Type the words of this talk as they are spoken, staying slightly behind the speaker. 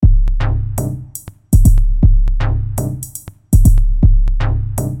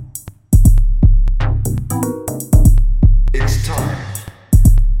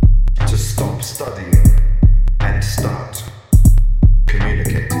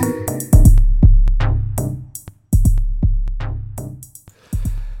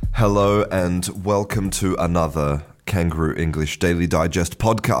Hello and welcome to another Kangaroo English Daily Digest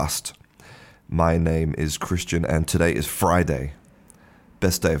podcast. My name is Christian and today is Friday.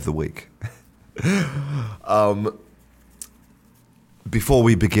 Best day of the week. Before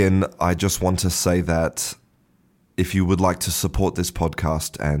we begin, I just want to say that if you would like to support this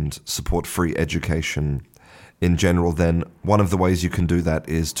podcast and support free education in general, then one of the ways you can do that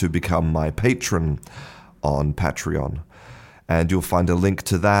is to become my patron on Patreon. And you'll find a link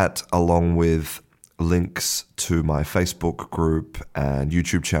to that along with links to my Facebook group and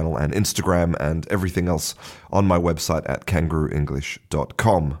YouTube channel and Instagram and everything else on my website at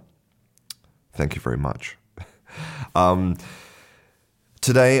kangarooenglish.com. Thank you very much.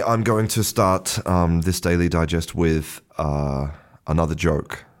 Today I'm going to start this Daily Digest with another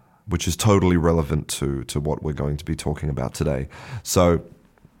joke, which is totally relevant to what we're going to be talking about today. So,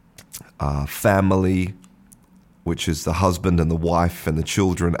 family, which is the husband and the wife and the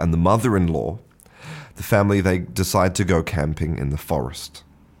children and the mother-in-law, the family, they decide to go camping in the forest.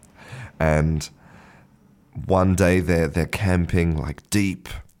 And one day they're camping like deep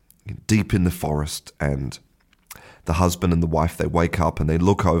in the forest, and the husband and the wife, they wake up and they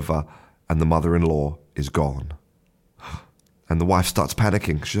look over and the mother-in-law is gone. And the wife starts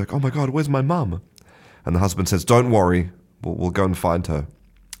panicking. She's like, oh my God, where's my mum? And the husband says, don't worry, we'll go and find her.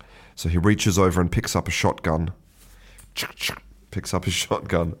 So he reaches over and picks up a shotgun.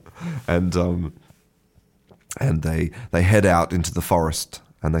 And they head out into the forest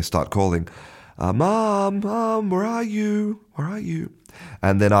and they start calling, Mom, where are you? Where are you?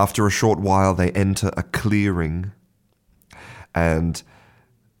 And then after a short while, they enter a clearing and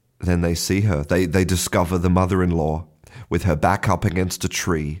then they see her. They discover the mother-in-law with her back up against a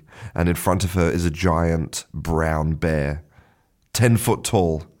tree, and in front of her is a giant brown bear, 10 foot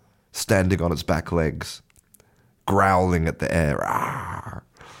tall, standing on its back legs, growling at the air. Arr!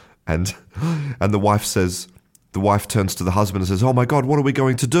 And the wife turns to the husband and says, oh my God, what are we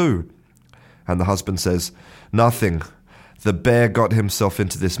going to do? And the husband says, nothing. The bear got himself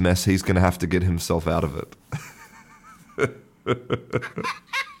into this mess. He's going to have to get himself out of it.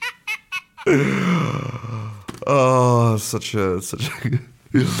 Oh, such a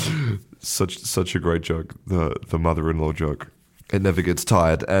great joke. The mother-in-law joke. It never gets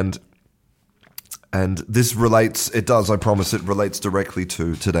tired. And this relates, it does, I promise, it relates directly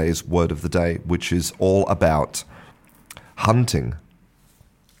to today's word of the day, which is all about hunting.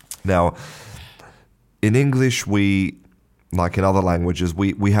 Now, in English, we, like in other languages,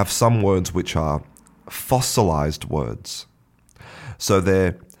 we have some words which are fossilized words. So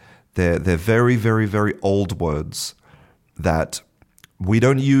they're very, very, very old words that we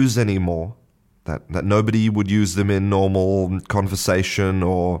don't use anymore, that nobody would use them in normal conversation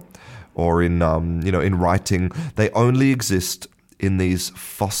or in in writing. They only exist in these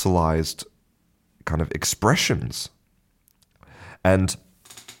fossilized kind of expressions. And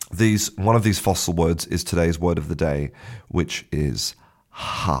one of these fossil words is today's word of the day, which is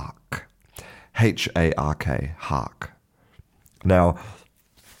hark. H-A-R-K, hark. Now,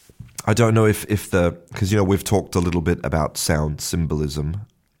 I don't know because we've talked a little bit about sound symbolism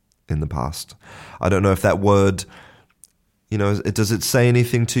in the past. I don't know if that word, does it say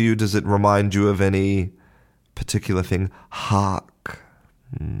anything to you? Does it remind you of any particular thing? Hark.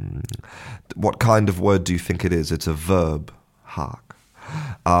 What kind of word do you think it is? It's a verb, hark.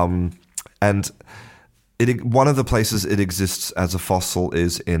 And one of the places it exists as a fossil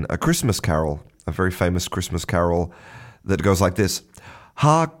is in A Christmas Carol, a very famous Christmas carol that goes like this.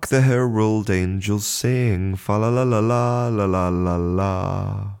 Hark the herald angels sing, fa la la la la la la la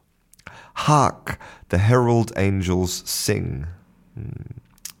la. Hark the herald angels sing.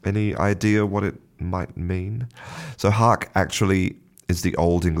 Any idea what it might mean? So hark actually is the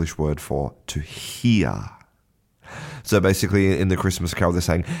Old English word for to hear. So basically in the Christmas carol they're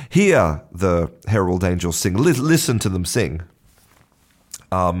saying, hear the herald angels sing, listen to them sing.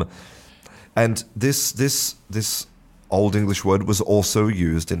 And this Old English word was also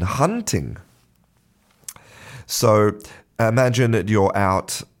used in hunting. So imagine that you're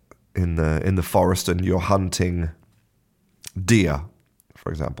out in the forest and you're hunting deer,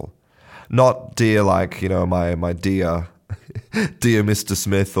 for example. Not deer like, my dear Mr.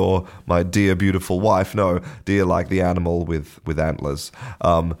 Smith or my dear beautiful wife. No, deer like the animal with antlers.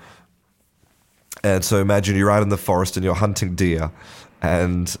 And so imagine you're out in the forest and you're hunting deer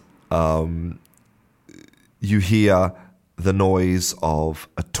and you hear the noise of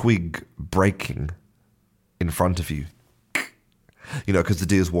a twig breaking in front of you. Because the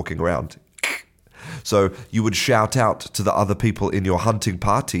deer's walking around. So you would shout out to the other people in your hunting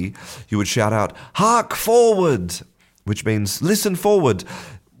party, you would shout out, hark forward, which means listen forward.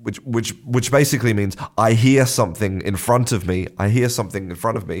 which basically means I hear something in front of me.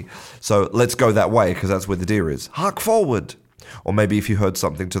 So let's go that way because that's where the deer is. Hark forward. Or maybe if you heard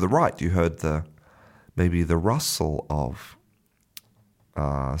something to the right, you heard maybe the rustle of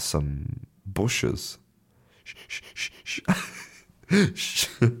some bushes.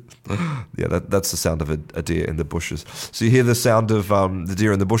 Yeah, that's the sound of a deer in the bushes. So you hear the sound of the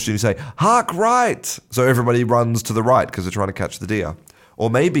deer in the bush and you say, hark right! So everybody runs to the right because they're trying to catch the deer. Or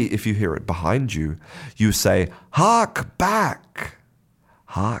maybe if you hear it behind you, you say, hark back!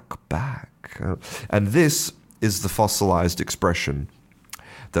 Hark back. And this is the fossilized expression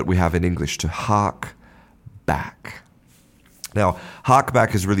that we have in English, to hark back. Now, hark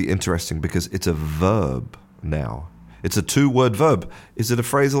back is really interesting because it's a verb now. It's a 2-word verb. Is it a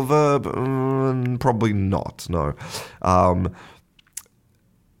phrasal verb? Probably not, no. And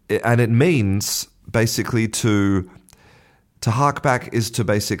it means basically to hark back is to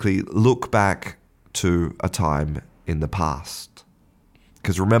basically look back to a time in the past.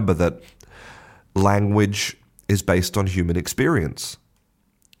 Because remember that language is based on human experience.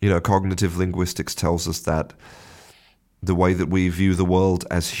 Cognitive linguistics tells us that the way that we view the world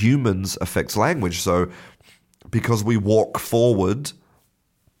as humans affects language. So because we walk forward,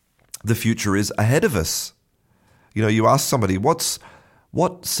 the future is ahead of us. You ask somebody, what's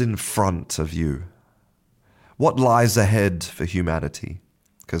in front of you? What lies ahead for humanity?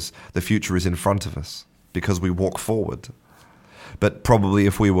 Because the future is in front of us, because we walk forward. But probably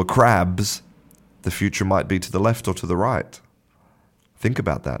if we were crabs, the future might be to the left or to the right. Think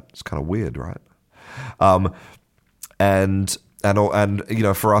about that. It's kind of weird, right? And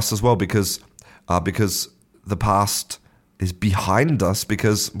for us as well, because the past is behind us,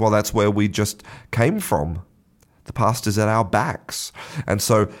 because that's where we just came from. The past is at our backs, and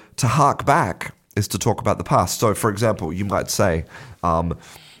so to hark back is to talk about the past. So, for example, you might say,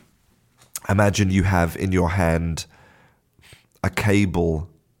 imagine you have in your hand a cable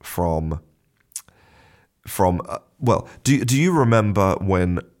from do you remember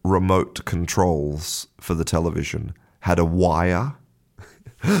when remote controls for the television had a wire?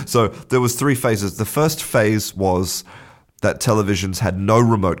 So there was 3 phases. The first phase was that televisions had no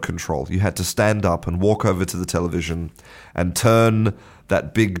remote control. You had to stand up and walk over to the television and turn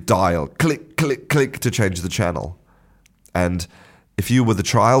that big dial, click, click, click, to change the channel. And if you were the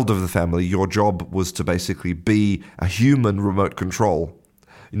child of the family, your job was to basically be a human remote control.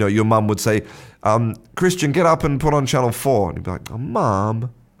 Your mum would say, Christian, get up and put on channel 4. And you'd be like, oh,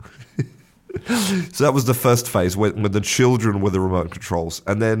 Mum. So that was the first phase, when the children were the remote controls.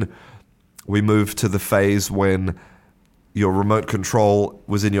 And then we moved to the phase when your remote control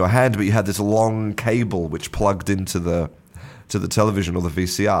was in your hand, but you had this long cable which plugged into the television or the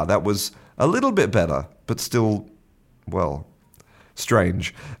VCR. That was a little bit better, but still,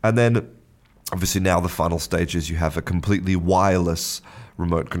 strange. And then, obviously, now the final stage is you have a completely wireless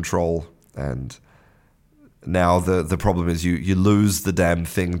remote control, and now the problem is you lose the damn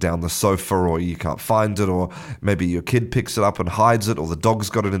thing down the sofa, or you can't find it, or maybe your kid picks it up and hides it, or the dog's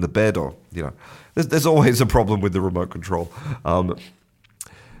got it in the bed, or there's always a problem with the remote control. But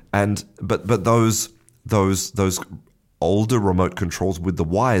those older remote controls with the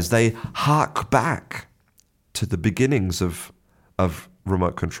wires, they hark back to the beginnings of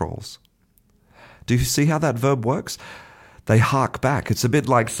remote controls. Do you see how that verb works? They hark back. It's a bit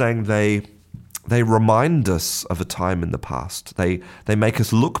like saying they remind us of a time in the past. They make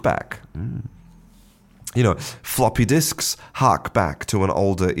us look back. Floppy disks hark back to an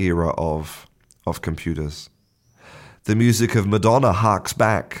older era of computers. The music of Madonna harks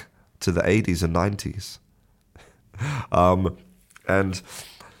back to the 80s and 90s. And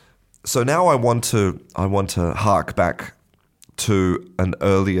so now I want to hark back to an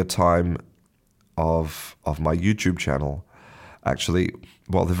earlier time of my YouTube channel. Actually,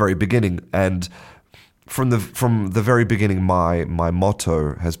 the very beginning. And from the very beginning, my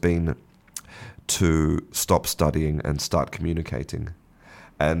motto has been to stop studying and start communicating.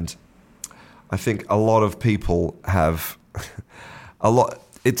 And I think a lot of people have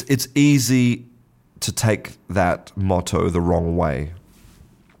it's easy to take that motto the wrong way,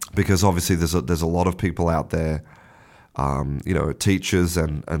 because obviously there's a lot of people out there, teachers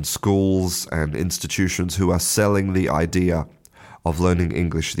and schools and institutions who are selling the idea of learning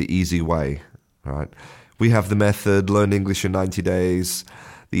English the easy way, right? We have the method, learn English in 90 days,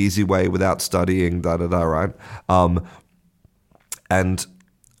 the easy way without studying, right? And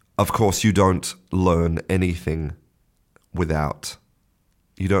of course, you don't learn anything without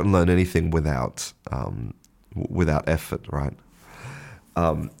without effort, right?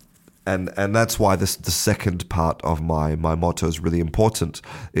 and that's why the second part of my motto is really important.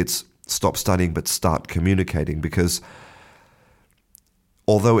 It's stop studying but start communicating, because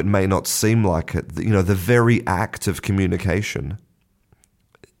although it may not seem like it, the very act of communication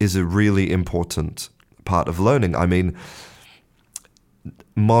is a really important part of learning. I mean,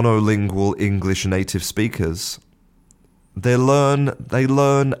 monolingual English native speakers, they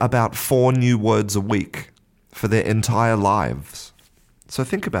learn about 4 new words a week for their entire lives. So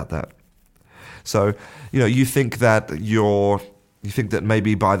think about that. So, you think that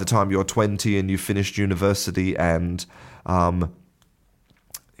maybe by the time you're 20 and you finished university and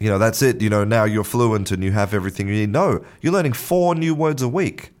that's it, now you're fluent and you have everything you need. No, you're learning 4 new words a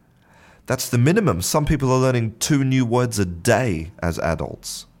week. That's the minimum. Some people are learning 2 new words a day as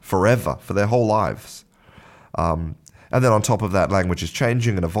adults, forever, for their whole lives. And then on top of that, language is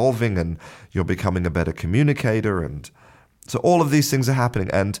changing and evolving, and you're becoming a better communicator. And so all of these things are happening.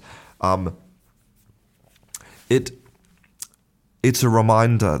 And it's a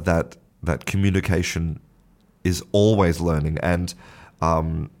reminder that communication is always learning. And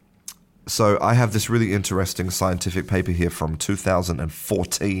so I have this really interesting scientific paper here from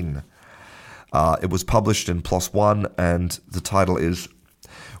 2014. It was published in PLOS One, and the title is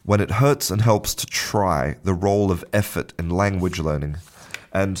 "When It Hurts and Helps to Try: The Role of Effort in Language Learning."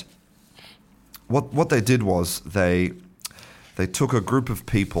 And what they did was they took a group of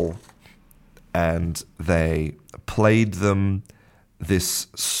people and they played them this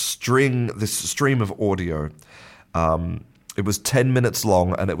stream of audio. It was 10 minutes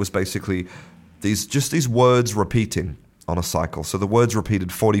long, and it was basically these words repeating on a cycle. So the words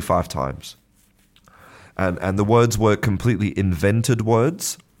repeated 45 times. And the words were completely invented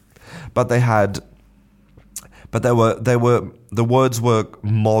words, but the words were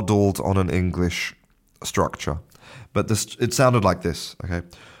modeled on an English structure. But it sounded like this, okay?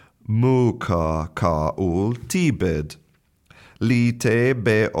 Muka ka ul tibed, lite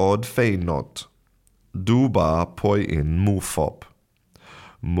beod feinot, duba poin mufop.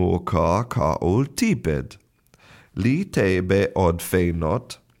 Muka ka ul tibed, lite beod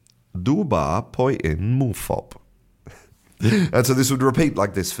feinot, duba poin mufop. And so this would repeat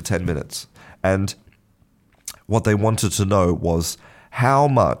like this for 10 minutes. And what they wanted to know was how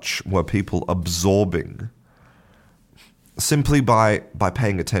much were people absorbing simply by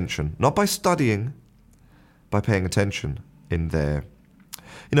paying attention, not by studying, by paying attention in their,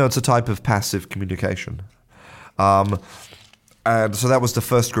 it's a type of passive communication. And so that was the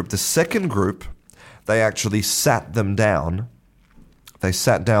first group. The second group, they actually sat them down. They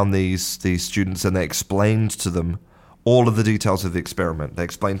sat down these students and they explained to them all of the details of the experiment. They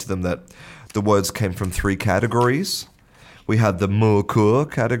explained to them that the words came from 3 categories. We had the mukur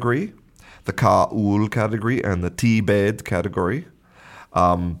category, the ka-ul category, and the tibed category.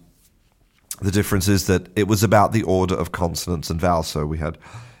 The difference is that it was about the order of consonants and vowels. So we had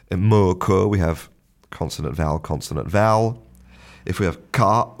in mukur, we have consonant, vowel, consonant, vowel. If we have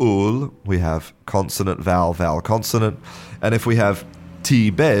ka-ul, we have consonant, vowel, vowel, consonant. And if we have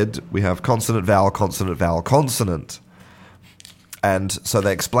tibed, we have consonant, vowel, consonant, vowel, consonant. And so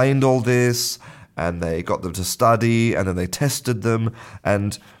they explained all this, and they got them to study, and then they tested them.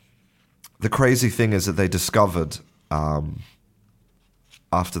 And the crazy thing is that they discovered,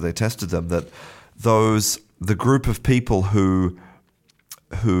 after they tested them, that the group of people who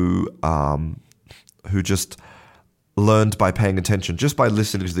just learned by paying attention, just by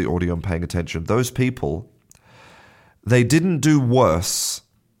listening to the audio and paying attention, those people, they didn't do worse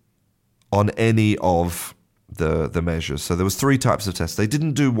on any of the measures. So there was 3 types of tests. They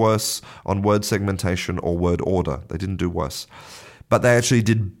didn't do worse on word segmentation or word order. They didn't do worse. But they actually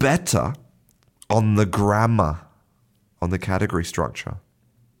did better on the grammar, on the category structure.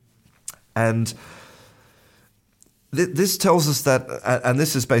 And this tells us that, and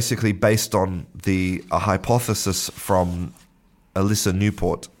this is basically based on a hypothesis from Alyssa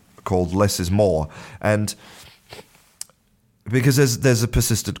Newport called less is more. And because there's a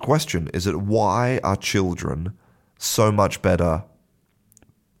persistent question, is it why are children so much better?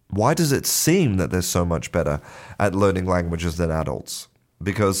 Why does it seem that they're so much better at learning languages than adults?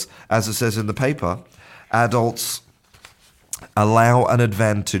 Because, as it says in the paper, adults show an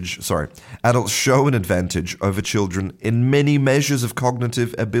advantage over children in many measures of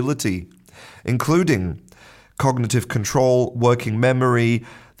cognitive ability, including cognitive control, working memory,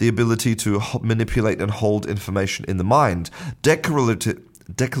 the ability to manipulate and hold information in the mind,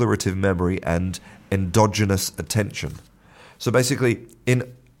 declarative memory, and endogenous attention. So basically,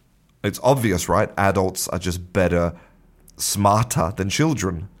 it's obvious, right? Adults are just better, smarter than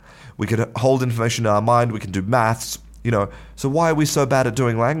children. We can hold information in our mind, we can do maths, So why are we so bad at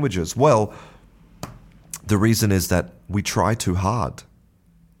doing languages? Well, the reason is that we try too hard.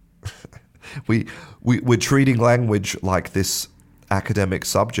 We're treating language like this academic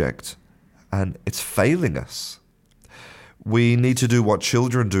subject, and it's failing us. We need to do what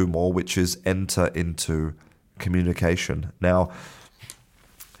children do more, which is enter into communication. Now,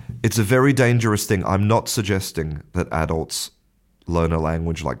 it's a very dangerous thing. I'm not suggesting that adults learn a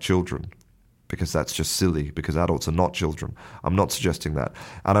language like children, because that's just silly, because adults are not children. I'm not suggesting that.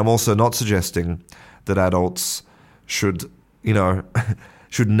 And I'm also not suggesting that adults should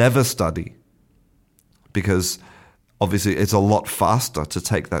never study, because obviously it's a lot faster to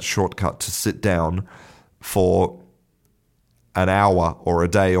take that shortcut to sit down for an hour or a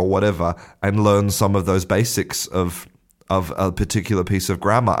day or whatever and learn some of those basics of a particular piece of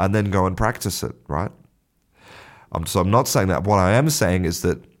grammar and then go and practice it, right? So I'm not saying that. What I am saying is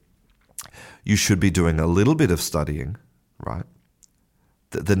that you should be doing a little bit of studying, right?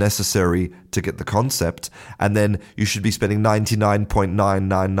 The necessary to get the concept, and then you should be spending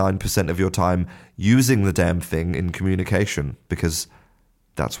 99.999% of your time using the damn thing in communication, because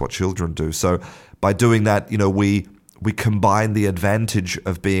that's what children do. So by doing that, we combine the advantage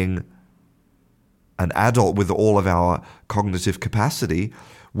of being an adult with all of our cognitive capacity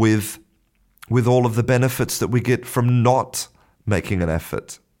with all of the benefits that we get from not making an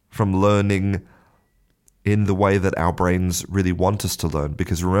effort, from learning in the way that our brains really want us to learn.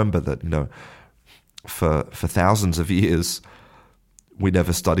 Because remember that, for thousands of years, we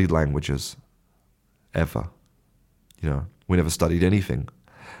never studied languages, ever. We never studied anything.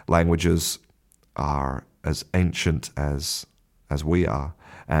 Languages are as ancient as we are.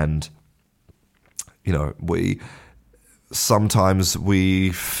 And, we sometimes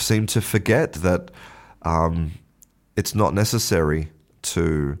seem to forget that it's not necessary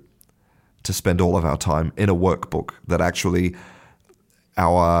to spend all of our time in a workbook, that actually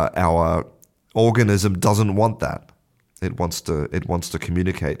our organism doesn't want that. It wants to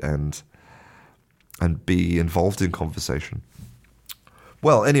communicate and be involved in conversation.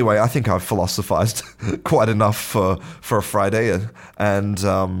 Well, anyway, I think I've philosophized quite enough for a Friday, and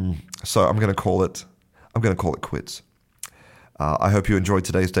so I'm going to call it quits. I hope you enjoyed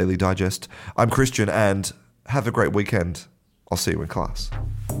today's Daily Digest. I'm Christian, and have a great weekend. I'll see you in class.